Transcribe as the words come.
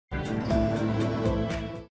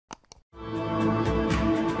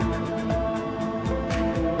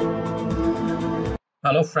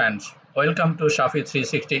Hello friends, welcome to Shafi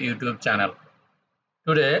 360 YouTube channel.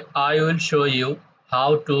 Today I will show you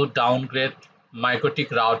how to downgrade MikroTik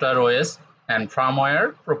RouterOS and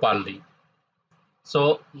firmware properly.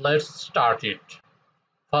 So let's start it.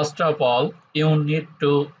 First of all, you need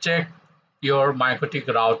to check your MikroTik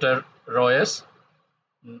RouterOS.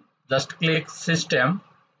 Just click System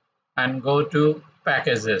and go to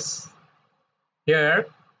Packages. Here,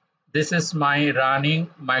 this is my running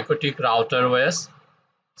MikroTik RouterOS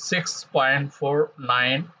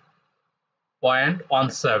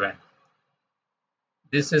 6.49.17.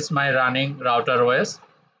 This is my running RouterOS.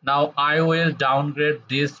 Now I will downgrade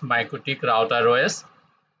this MikroTik RouterOS,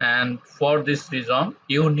 and for this reason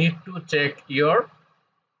you need to check your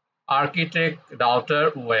architect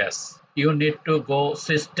RouterOS. You need to go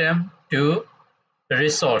System to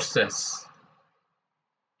Resources.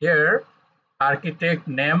 Here architect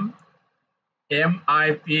name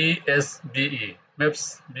MIPSBE.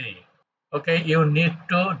 Okay, you need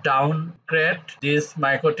to downgrade this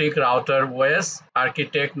MikroTik RouterOS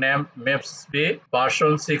architect name MIPSB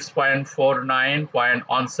version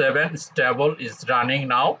 6.49.17 stable is running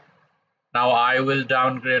now. Now I will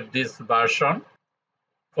downgrade this version.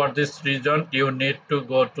 For this reason, you need to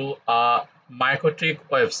go to a MikroTik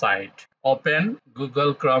website. Open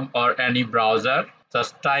Google Chrome or any browser.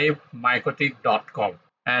 Just type mikrotik.com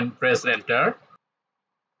and press enter.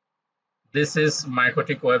 This is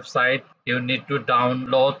MikroTik website. You need to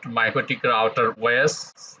download MikroTik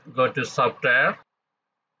RouterOS. Go to software.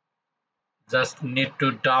 Just need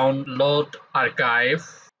to download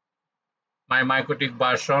archive. My MikroTik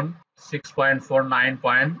version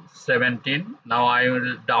 6.49.17. Now I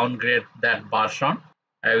will downgrade that version.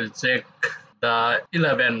 I will check the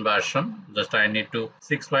 11 version. Just I need to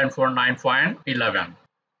 6.49.11.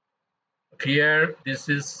 Here this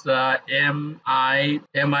is MIPSBE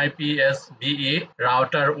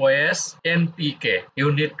RouterOS NPK.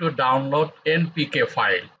 You need to download NPK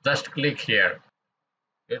file. Just click here.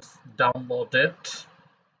 It's downloaded.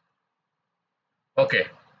 Okay.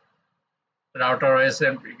 RouterOS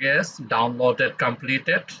NPK is downloaded,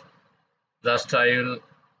 completed. Just I will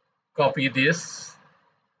copy this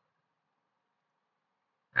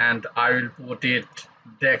and I will put it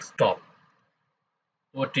desktop.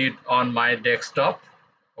 Put it on my desktop.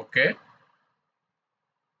 Okay,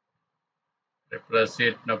 refresh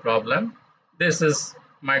it, no problem. This is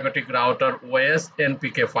MikroTik RouterOS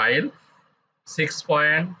NPK file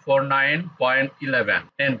 6.49.11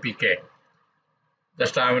 NPK.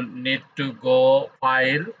 Just I will need to go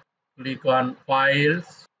file, click on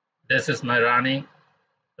files. This is my running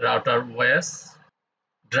RouterOS.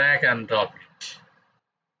 Drag and drop it.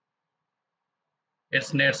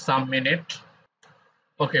 It needs some minute.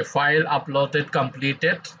 Okay, file uploaded,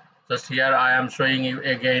 completed. Just here I am showing you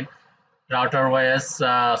again RouterOS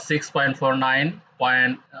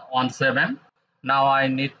 6.49.17. Now I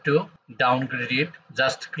need to downgrade it.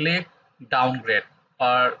 Just click downgrade,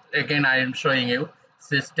 or again I am showing you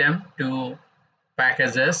System to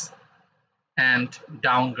Packages and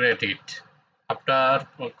downgrade it. After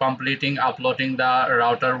completing uploading the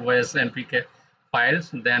RouterOS NPK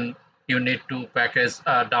files, then you need to package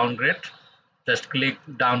downgrade. Just click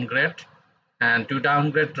downgrade, and to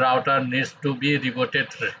downgrade router needs to be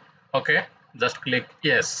rebooted. Okay, just click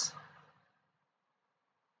yes.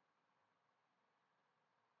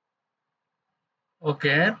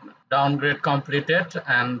 Okay, downgrade completed,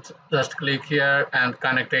 and just click here and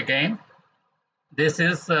connect again. This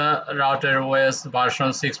is RouterOS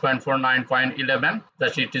version 6.49.11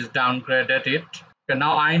 that it is downgraded it. Okay,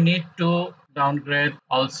 now I need to downgrade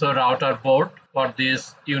also router board. For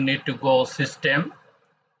this you need to go System,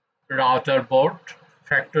 Router Board,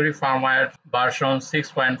 Factory Firmware version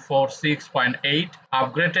 6.46.8,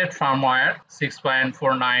 Upgraded Firmware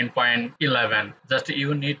 6.49.11. Just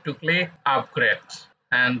you need to click Upgrade.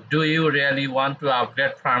 And do you really want to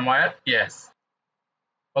upgrade firmware? Yes.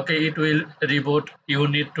 Okay, it will reboot. You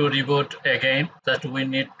need to reboot again. Just we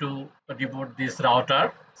need to reboot this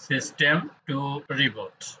router. System to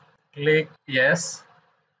reboot. Click yes.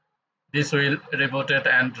 This will reboot it,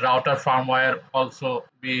 and router firmware also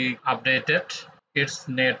be updated. It's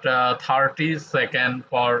need 30 seconds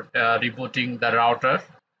for rebooting the router.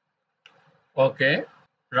 Okay,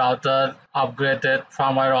 router upgraded,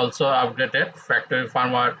 firmware also upgraded. Factory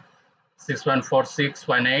firmware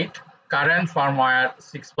 6.46.8, current firmware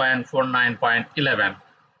 6.49.11.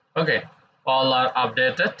 Okay, all are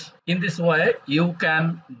updated. In this way you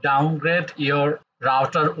can downgrade your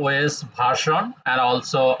router OS version and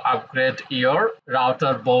also upgrade your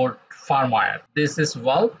router board firmware. This is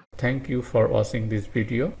well. Thank you for watching this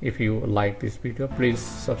video. If you like this video, please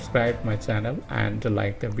subscribe my channel and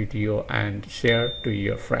like the video and share to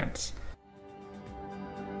your friends.